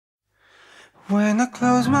When I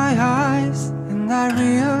close my eyes and I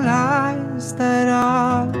realize that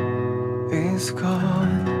all is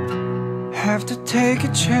gone, have to take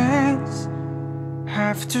a chance,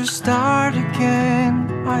 have to start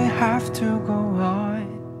again, I have to go on.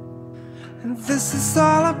 And this is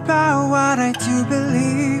all about what I do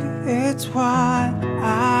believe, it's what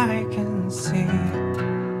I can see.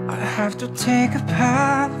 I have to take a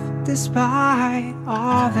path despite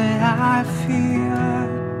all that I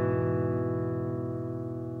fear.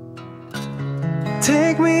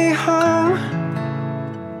 Take me home,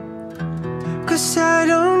 'cause I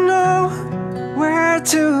don't know where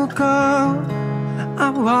to go. I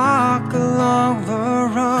walk along the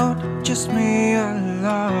road, just me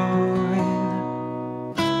alone.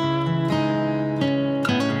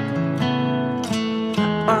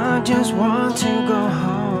 I just want to go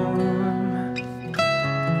home.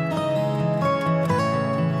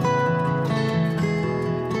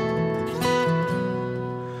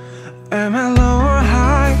 Am I low or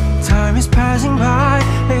high? Time is passing by,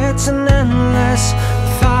 it's an endless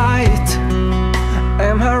fight.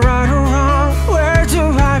 Am I right or wrong? Where do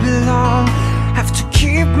I belong? Have to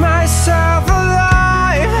keep myself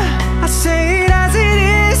alive. I say it as it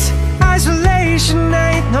is, isolation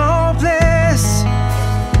ain't no bliss.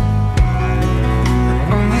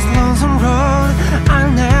 On this lonesome road,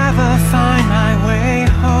 I'll never find my way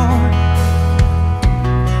home.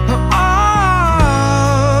 Oh,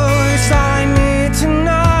 it's all I need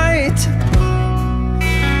tonight,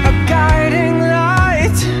 a guiding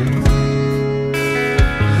light.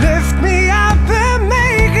 Lift me up and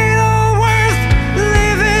make it all worth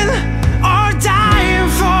living or dying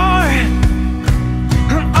for.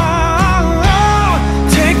 Oh,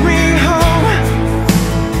 take me home,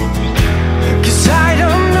 'cause I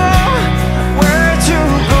don't know where to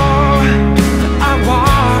go. I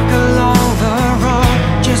walk along the road,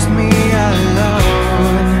 just me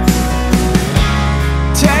alone.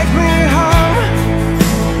 Take me home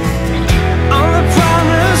on the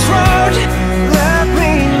promised road. Let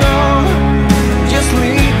me know, just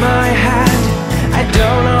lead my hand. I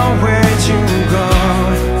don't know where to go,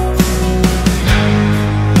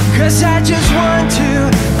 'cause I just want to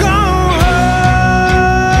go home.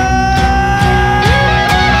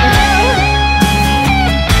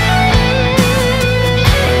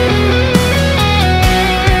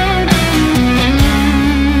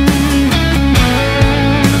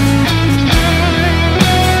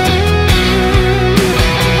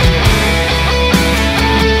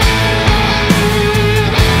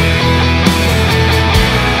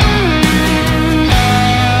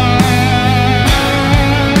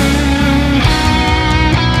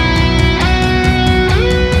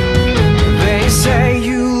 They say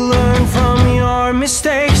you learn from your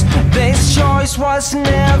mistakes. This choice was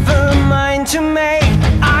never mine to make.